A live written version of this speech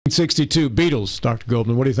1962, Beatles, Dr.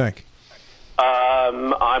 Goldman. What do you think?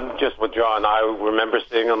 I'm just with John. I remember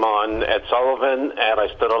seeing him on Ed Sullivan, and I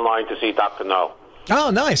stood online to see Dr. No.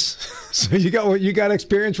 Oh, nice. So you got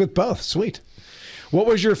experience with both. Sweet. What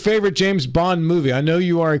was your favorite James Bond movie? I know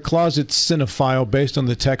you are a closet cinephile based on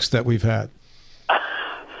the text that we've had.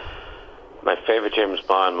 My favorite James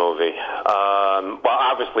Bond movie. Well,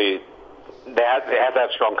 obviously, it has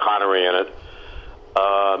that strong Connery in it.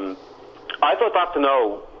 I thought Dr.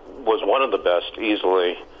 No was one of the best,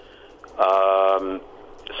 easily.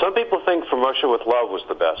 Some people think From Russia with Love was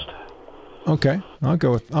the best. Okay, I'll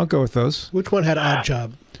go with those. Which one had Odd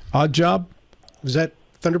Job? Odd Job? Was that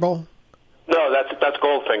Thunderball? No, that's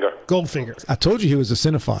Goldfinger. Goldfinger. I told you he was a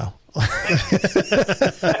cinephile.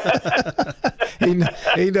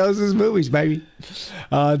 he knows his movies, baby.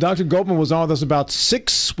 Dr. Goldman was on with us about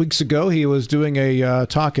 6 weeks ago. He was doing a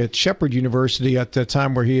talk at Shepherd University at the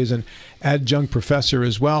time, where he is an adjunct professor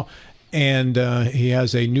as well. And he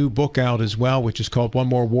has a new book out as well, which is called One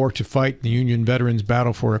More War to Fight, the Union Veterans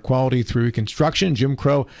Battle for Equality Through Reconstruction, Jim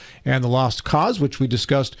Crow and the Lost Cause, which we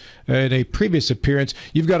discussed in a previous appearance.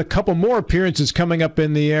 You've got a couple more appearances coming up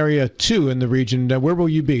in the area, too, in the region. Where will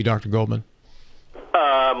you be, Dr. Goldman?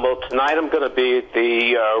 Well, tonight I'm going to be at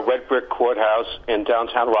the Red Brick Courthouse in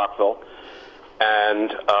downtown Rockville.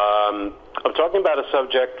 And I'm talking about a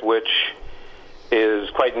subject which is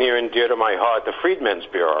quite near and dear to my heart, the Freedmen's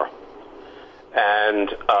Bureau. And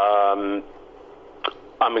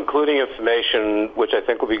I'm including information which I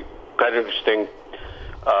think will be kind of interesting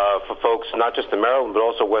for folks not just in Maryland but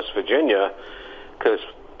also West Virginia, because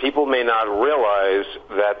people may not realize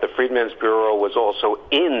that the Freedmen's Bureau was also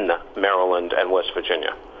in Maryland and West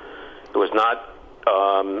Virginia. It was not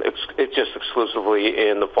it's just exclusively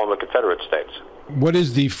in the former Confederate states. What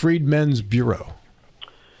is the Freedmen's Bureau?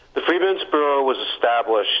 The Freedmen's Bureau was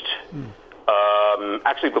established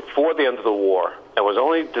actually before the end of the war, and was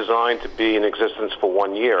only designed to be in existence for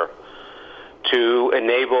 1 year to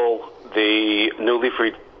enable the newly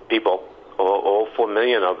freed people, all 4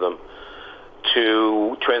 million of them,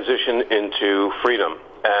 to transition into freedom.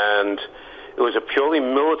 And it was a purely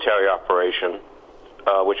military operation,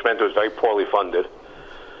 which meant it was very poorly funded.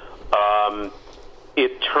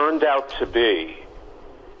 It turned out to be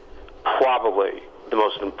probably the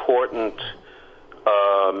most important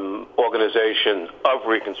organization of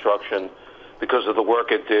Reconstruction because of the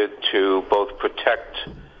work it did to both protect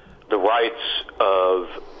the rights of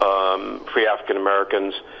free African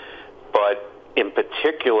Americans, but in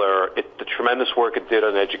particular, the tremendous work it did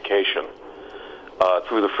on education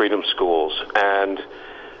through the freedom schools. And,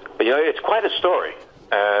 it's quite a story.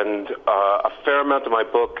 And a fair amount of my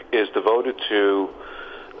book is devoted to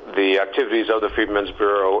the activities of the Freedmen's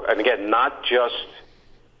Bureau. And again, not just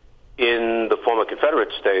in the former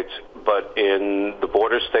Confederate states, but in the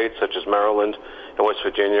border states such as Maryland and West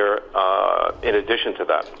Virginia, in addition to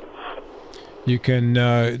that. You can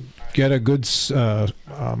get a good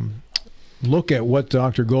look at what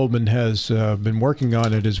Dr. Goldman has been working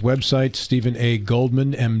on at his website,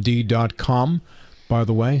 StephenAGoldmanMD.com. By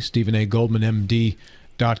the way,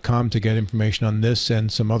 StephenAGoldmanMD.com to get information on this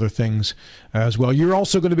and some other things as well. You're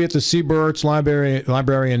also going to be at the Sieberts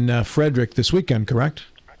Library in Frederick this weekend, correct?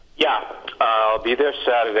 Yeah, I'll be there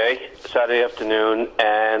Saturday afternoon,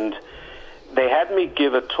 and they had me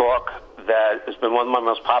give a talk that has been one of my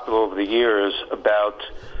most popular over the years about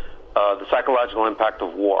the psychological impact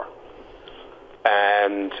of war.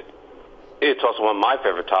 And it's also one of my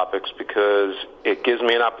favorite topics because it gives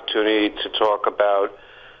me an opportunity to talk about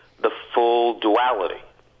the full duality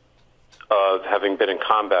of having been in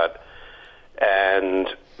combat. And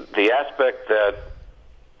the aspect that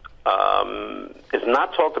is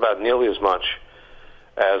not talked about nearly as much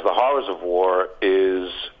as the horrors of war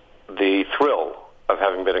is the thrill of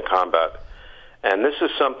having been in combat. And this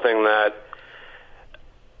is something that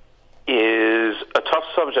is a tough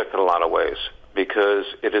subject in a lot of ways, because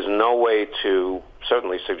it is no way to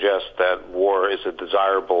certainly suggest that war is a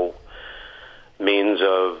desirable means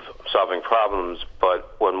of solving problems.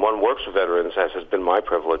 But when one works with veterans, as has been my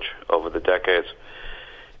privilege over the decades,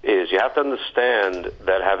 is you have to understand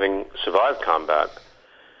that having survived combat,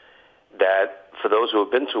 that for those who have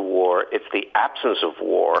been to war, it's the absence of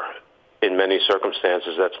war in many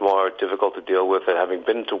circumstances that's more difficult to deal with than having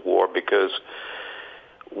been to war, because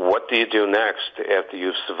what do you do next after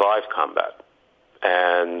you've survived combat?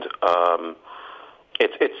 And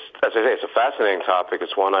it's as I say, it's a fascinating topic.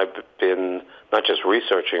 It's one I've been not just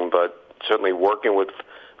researching, but certainly working with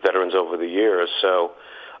veterans over the years. So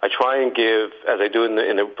I try and give, as I do in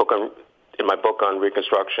my book on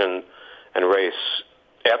Reconstruction and race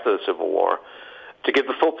after the Civil War, to give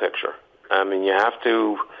the full picture. I mean, you have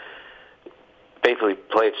to basically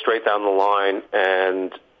play it straight down the line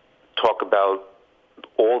and talk about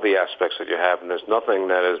all the aspects that you have. And there's nothing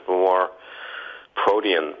that is more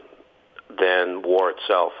protean than war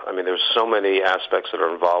itself. I mean, there's so many aspects that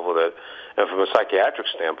are involved with it. And from a psychiatric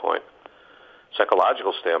standpoint,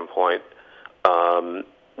 psychological standpoint,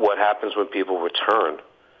 what happens when people return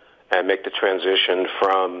and make the transition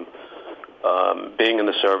from being in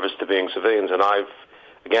the service to being civilians. And I've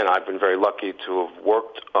been very lucky to have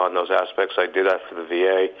worked on those aspects. I did that for the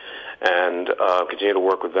VA and continue to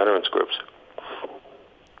work with veterans groups.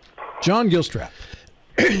 John Gilstrap.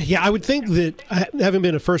 Yeah, I would think that, having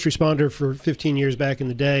been a first responder for 15 years back in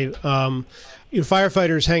the day,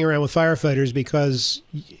 firefighters hang around with firefighters because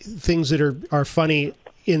things that are funny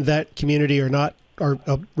in that community are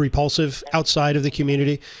repulsive outside of the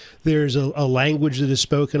community. There's a language that is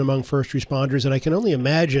spoken among first responders, and I can only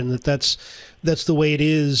imagine that that's the way it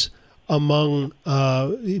is among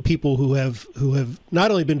people who have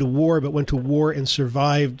not only been to war but went to war and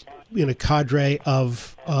survived in a cadre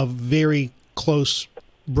of very close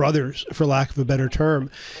brothers, for lack of a better term.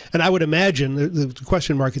 And I would imagine, the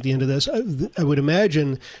question mark at the end of this, I would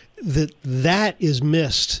imagine that is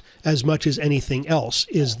missed as much as anything else,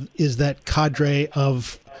 is that cadre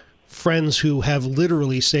of friends who have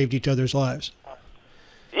literally saved each other's lives.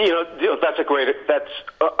 That's a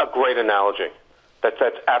great analogy. That's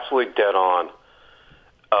absolutely dead on.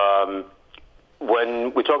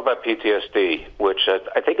 When we talk about PTSD, which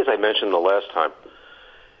I think, as I mentioned the last time,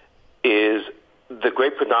 is the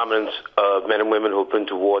great predominance of men and women who have been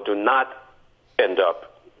to war do not end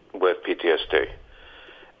up with PTSD.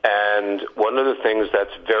 And one of the things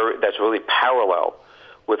that's really parallel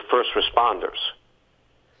with first responders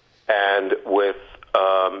and with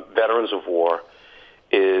veterans of war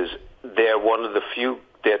is they're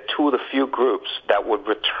two of the few groups that would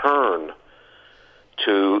return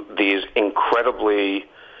to these incredibly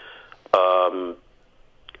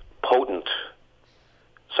potent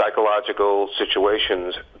psychological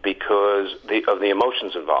situations because of the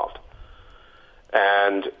emotions involved.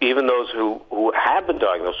 And even those who have been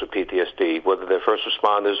diagnosed with PTSD, whether they're first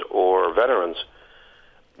responders or veterans,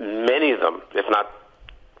 many of them, if not,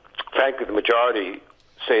 frankly, the majority,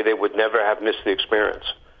 say they would never have missed the experience.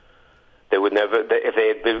 They would never,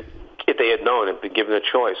 if they had known and been given a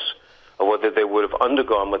choice of whether they would have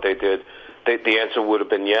undergone what they did, the answer would have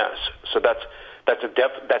been yes. So that's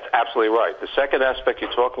absolutely right. The second aspect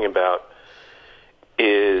you're talking about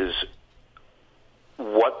is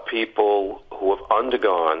what people who have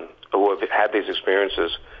undergone, who have had these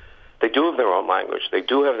experiences, they do have their own language. They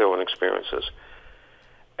do have their own experiences.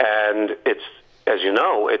 And it's, as you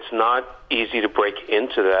know, it's not easy to break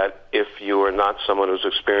into that if you are not someone who's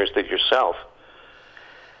experienced it yourself.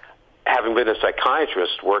 Having been a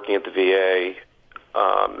psychiatrist working at the VA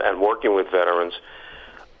and working with veterans,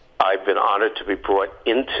 I've been honored to be brought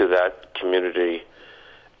into that community,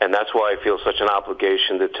 and that's why I feel such an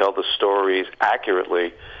obligation to tell the stories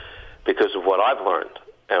accurately because of what I've learned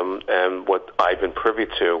and what I've been privy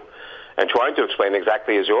to and trying to explain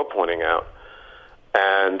exactly as you're pointing out.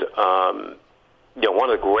 And, one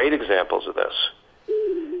of the great examples of this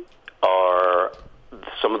are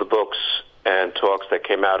some of the books and talks that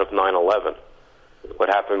came out of 9/11, what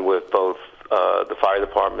happened with both the fire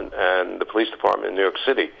department and the police department in New York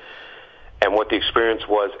City, and what the experience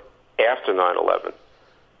was after 9/11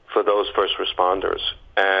 for those first responders.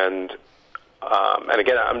 And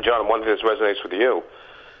again, John, one thing that resonates with you,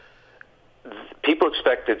 people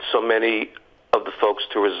expected so many of the folks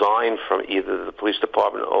to resign from either the police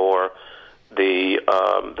department or the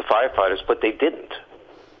firefighters, but they didn't.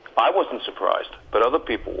 I wasn't surprised, but other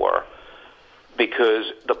people were,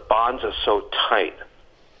 because the bonds are so tight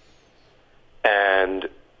and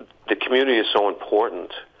the community is so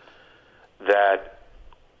important that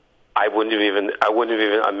I wouldn't have even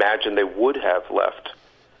imagined they would have left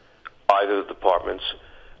either of the departments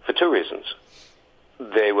for two reasons.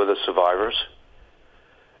 They were the survivors,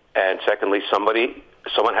 and secondly, someone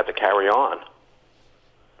had to carry on.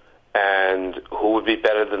 And who would be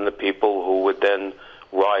better than the people who would then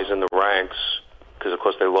rise in the ranks? Because, of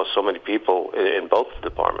course, they lost so many people in both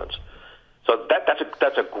departments. So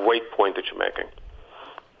that's a great point that you're making.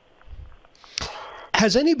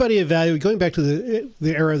 Has anybody evaluated, going back to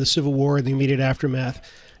the era of the Civil War and the immediate aftermath,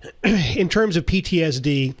 in terms of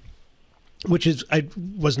PTSD, which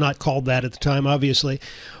was not called that at the time, obviously,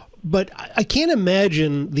 but I can't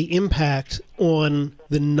imagine the impact on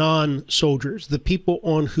the non-soldiers, the people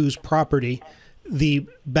on whose property the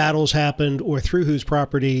battles happened or through whose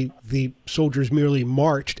property the soldiers merely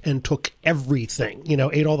marched and took everything,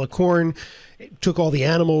 ate all the corn, took all the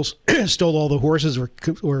animals, stole all the horses or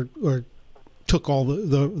took all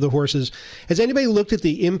the horses. Has anybody looked at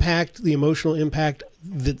the impact, the emotional impact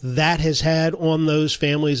that has had on those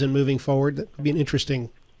families and moving forward? That would be an interesting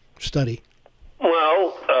study.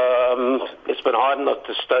 Well, it's been hard enough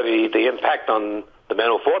to study the impact on the men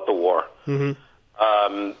who fought the war. Mm-hmm.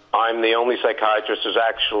 I'm the only psychiatrist who's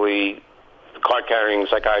actually, card-carrying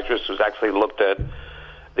psychiatrist who's actually looked at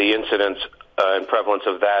the incidence and prevalence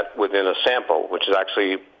of that within a sample, which is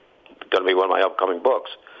actually going to be one of my upcoming books.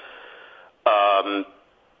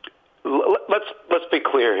 Let's be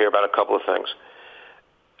clear here about a couple of things.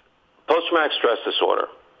 Post-traumatic stress disorder,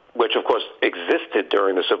 which of course existed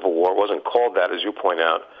during the Civil War, wasn't called that, as you point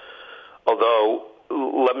out. Although,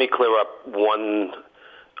 let me clear up one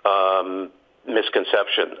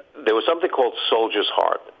misconception. There was something called soldier's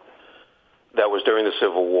heart that was during the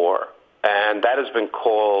Civil War, and that has been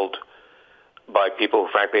called by people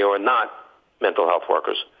who frankly are not mental health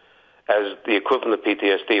workers as the equivalent of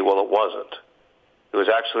PTSD. Well, it wasn't. It was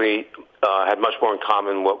actually had much more in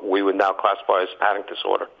common what we would now classify as panic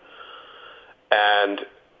disorder. And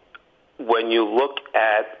when you look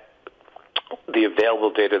at the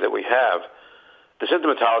available data that we have, the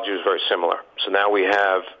symptomatology is very similar. So now we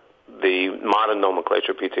have the modern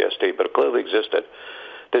nomenclature PTSD, but it clearly existed.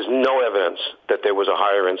 There's no evidence that there was a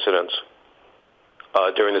higher incidence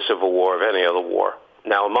during the Civil War of any other war.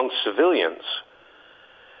 Now, among civilians,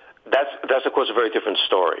 that's of course a very different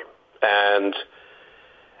story. And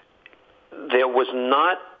there was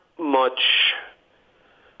not much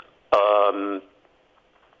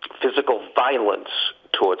physical violence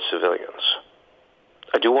towards civilians.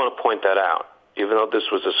 I do want to point that out, even though this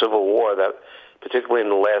was a civil war that, particularly in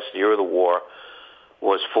the last year of the war,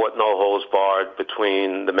 was fought no holds barred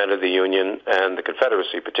between the men of the Union and the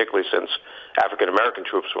Confederacy, particularly since African-American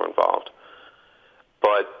troops were involved.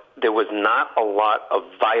 But there was not a lot of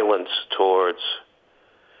violence towards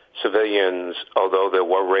civilians, although there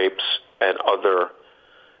were rapes and other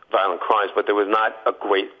violent crimes, but there was not a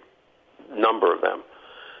great number of them.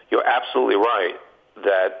 You're absolutely right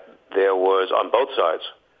that there was, on both sides,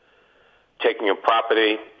 taking of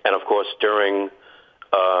property, and of course during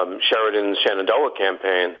Sheridan's Shenandoah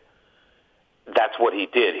campaign, that's what he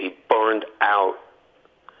did. He burned out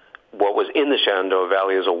what was in the Shenandoah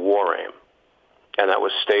Valley as a war aim, and that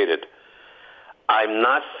was stated. I'm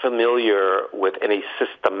not familiar with any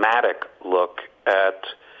systematic look at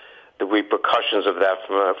the repercussions of that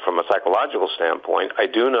from a psychological standpoint. I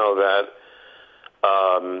do know that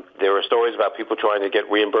there are stories about people trying to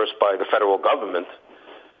get reimbursed by the federal government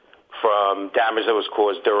from damage that was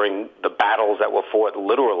caused during the battles that were fought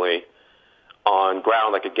literally on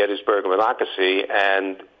ground like at Gettysburg and Monocacy,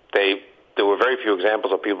 and there were very few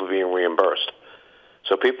examples of people being reimbursed.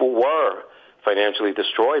 So people were financially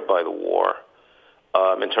destroyed by the war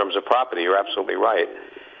in terms of property. You're absolutely right.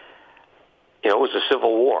 You know, it was a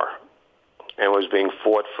civil war, and it was being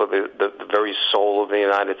fought for the very soul of the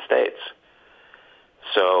United States.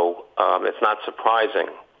 So it's not surprising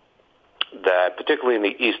that, particularly in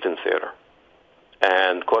the Eastern Theater,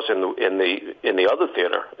 and of course in the other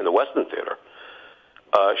theater, in the Western Theater,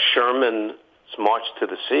 Sherman's March to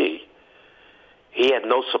the Sea, he had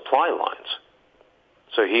no supply lines,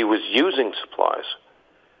 so he was using supplies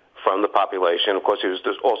from the population. Of course, he was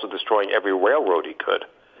also destroying every railroad he could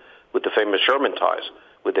with the famous Sherman ties,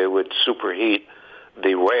 where they would superheat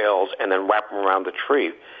the rails and then wrap them around the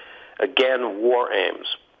tree. Again, war aims,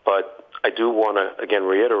 but I do want to, again,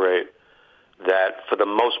 reiterate that for the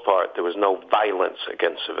most part, there was no violence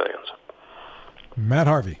against civilians. Matt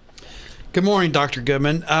Harvey. Good morning, Dr.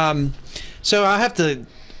 Goodman. So I have to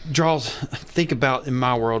think about in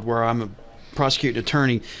my world where I'm a prosecuting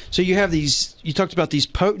attorney. So you have you talked about these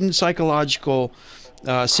potent psychological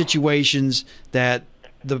situations that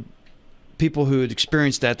the people who had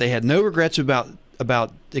experienced that, they had no regrets about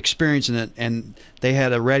experiencing it, and they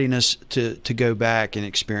had a readiness to go back and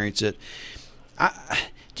experience it.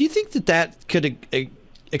 Do you think that could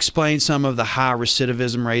explain some of the high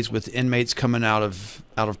recidivism rates with inmates coming out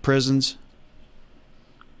of prisons?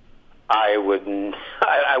 I would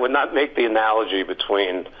not make the analogy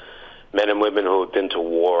between men and women who have been to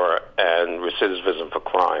war and recidivism for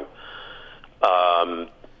crime. I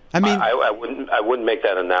wouldn't make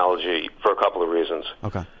that analogy for a couple of reasons.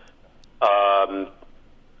 Okay.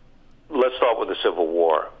 Let's start with the Civil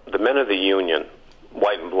War. The men of the Union,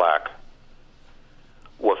 white and black,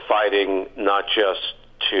 were fighting not just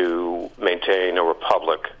to maintain a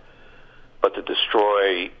republic, but to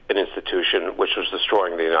destroy an institution which was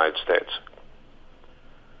destroying the United States.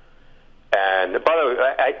 And by the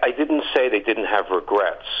way, I didn't say they didn't have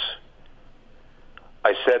regrets.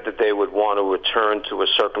 I said that they would want to return to a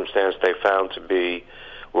circumstance they found to be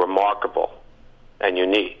remarkable and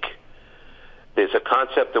unique. There's a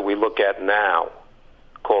concept that we look at now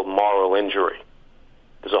called moral injury.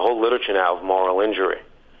 There's a whole literature now of moral injury.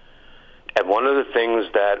 And one of the things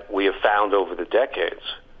that we have found over the decades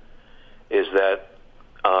is that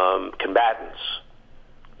combatants,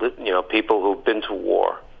 people who've been to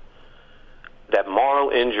war, that moral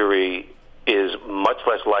injury is much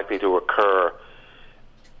less likely to occur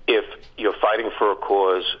if you're fighting for a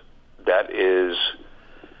cause that is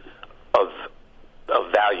of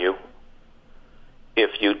value.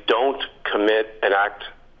 If you don't commit an act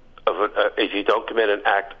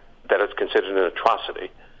that is considered an atrocity.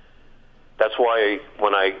 That's why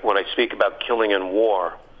when I speak about killing in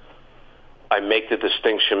war, I make the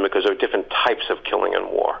distinction because there are different types of killing in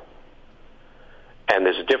war. And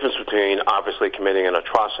there's a difference between obviously committing an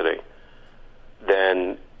atrocity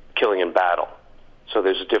than killing in battle. So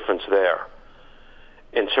there's a difference there.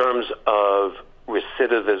 In terms of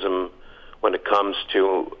recidivism when it comes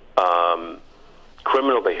to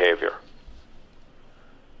criminal behavior,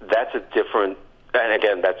 that's a different, and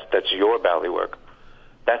again, that's your ballywick.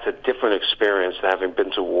 That's a different experience than having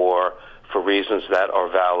been to war for reasons that are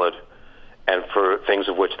valid and for things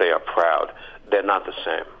of which they are proud. They're not the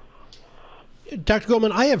same. Dr.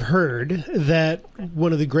 Goldman, I have heard that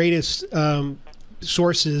one of the greatest some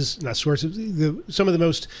of the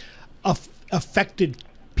most affected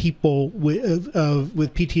people with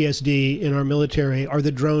PTSD in our military are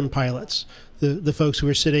the drone pilots, the folks who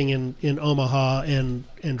are sitting in Omaha and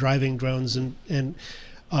driving drones and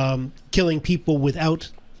killing people without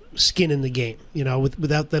skin in the game,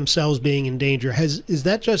 without themselves being in danger. Is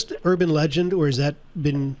that just urban legend, or has that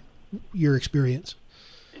been your experience?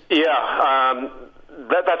 Yeah,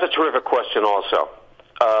 that's a terrific question also.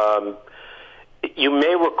 You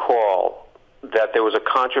may recall that there was a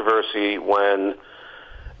controversy when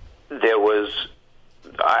there was,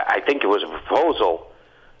 I think it was a proposal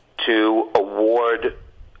to award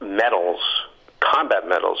medals, combat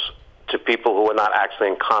medals, to people who were not actually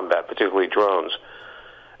in combat, particularly drones.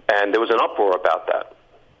 And there was an uproar about that.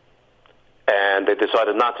 And they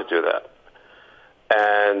decided not to do that.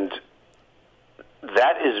 And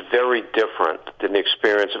that is very different than the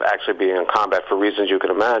experience of actually being in combat for reasons you can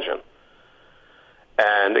imagine.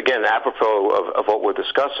 And again, apropos of what we're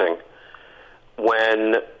discussing,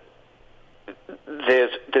 when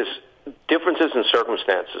there's differences in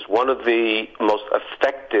circumstances, one of the most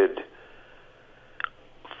affected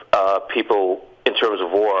people in terms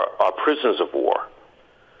of war are prisoners of war.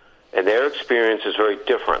 And their experience is very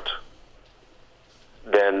different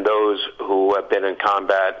than those who have been in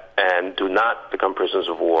combat and do not become prisoners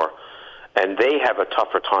of war. And they have a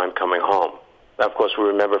tougher time coming home. Now, of course, we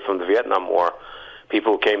remember from the Vietnam War,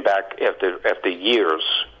 people who came back after years,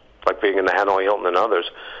 like being in the Hanoi Hilton and others.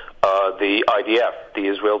 The IDF, the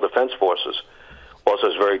Israel Defense Forces, also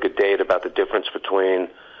has very good data about the difference between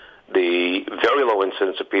the very low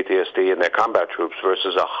incidence of PTSD in their combat troops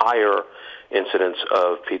versus a higher incidence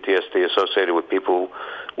of PTSD associated with people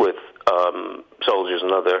with soldiers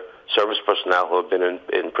and other service personnel who have been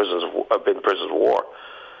in prisons of war.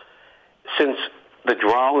 Since the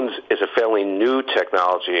drones is a fairly new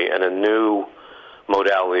technology and a new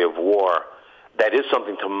modality of war, that is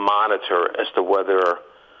something to monitor as to whether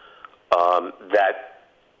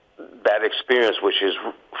that experience, which is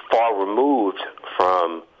far removed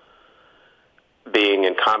from being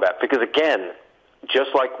in combat, because again, just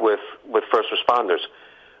like with first responders,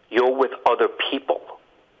 you're with other people.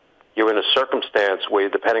 You're in a circumstance where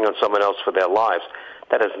you're depending on someone else for their lives.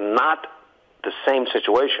 That is not the same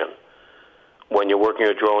situation when you're working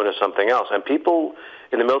a drone or something else. And people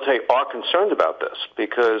in the military are concerned about this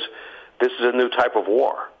because this is a new type of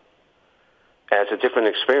war. And it's a different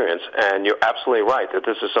experience. And you're absolutely right that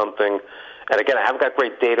this is something, and again, I haven't got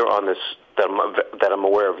great data on this that I'm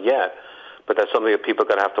aware of yet, but that's something that people are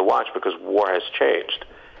going to have to watch because war has changed.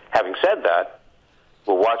 Having said that,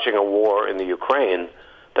 we're watching a war in the Ukraine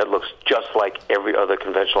that looks just like every other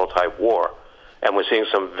conventional type war. And we're seeing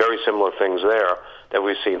some very similar things there that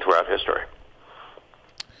we've seen throughout history.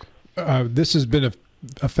 This has been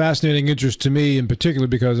a fascinating interest to me, in particular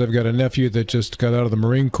because I've got a nephew that just got out of the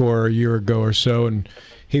Marine Corps a year ago or so, and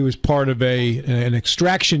he was part of an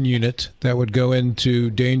extraction unit that would go into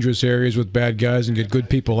dangerous areas with bad guys and get good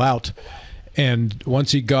people out. And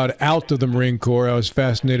once he got out of the Marine Corps, I was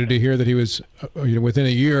fascinated to hear that he was, within a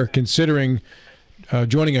year, considering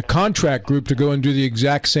joining a contract group to go and do the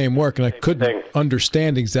exact same work. And I couldn't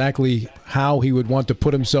understand exactly how he would want to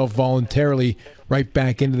put himself voluntarily right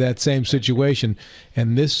back into that same situation.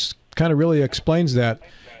 And this kind of really explains that.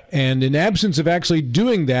 And in absence of actually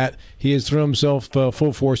doing that, he has thrown himself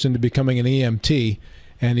full force into becoming an EMT.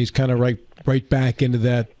 and he's kind of right back into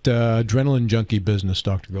that adrenaline junkie business,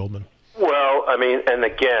 Dr. Goldman. Well, I mean, and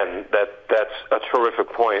again, that's a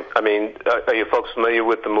terrific point. I mean, are you folks familiar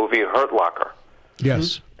with the movie Hurt Locker?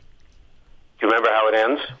 Yes. Do you remember how it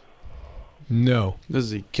ends? No.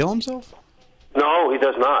 Does he kill himself? No, he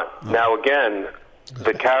does not. Oh. Now, again,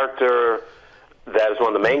 the character that is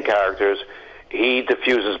one of the main characters, he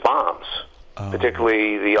defuses bombs,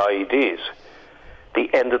 particularly the IEDs.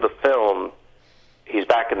 The end of the film, he's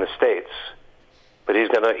back in the States, but he's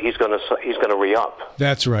gonna re-up.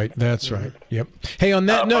 That's right. Yep. Hey, on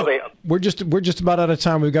that note, we're just about out of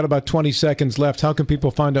time. We've got about 20 seconds left. How can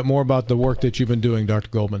people find out more about the work that you've been doing, Dr.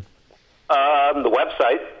 Goldman? The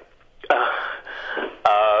website.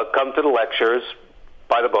 Come to the lectures,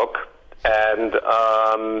 buy the book, and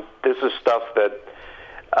this is stuff that,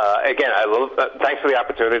 again, I love. Thanks for the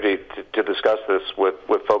opportunity to discuss this with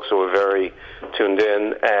folks who are very tuned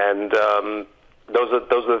in, and those are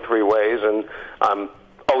the three ways, and I'm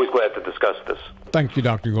always glad to discuss this. Thank you,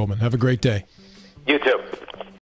 Dr. Goldman. Have a great day. You too.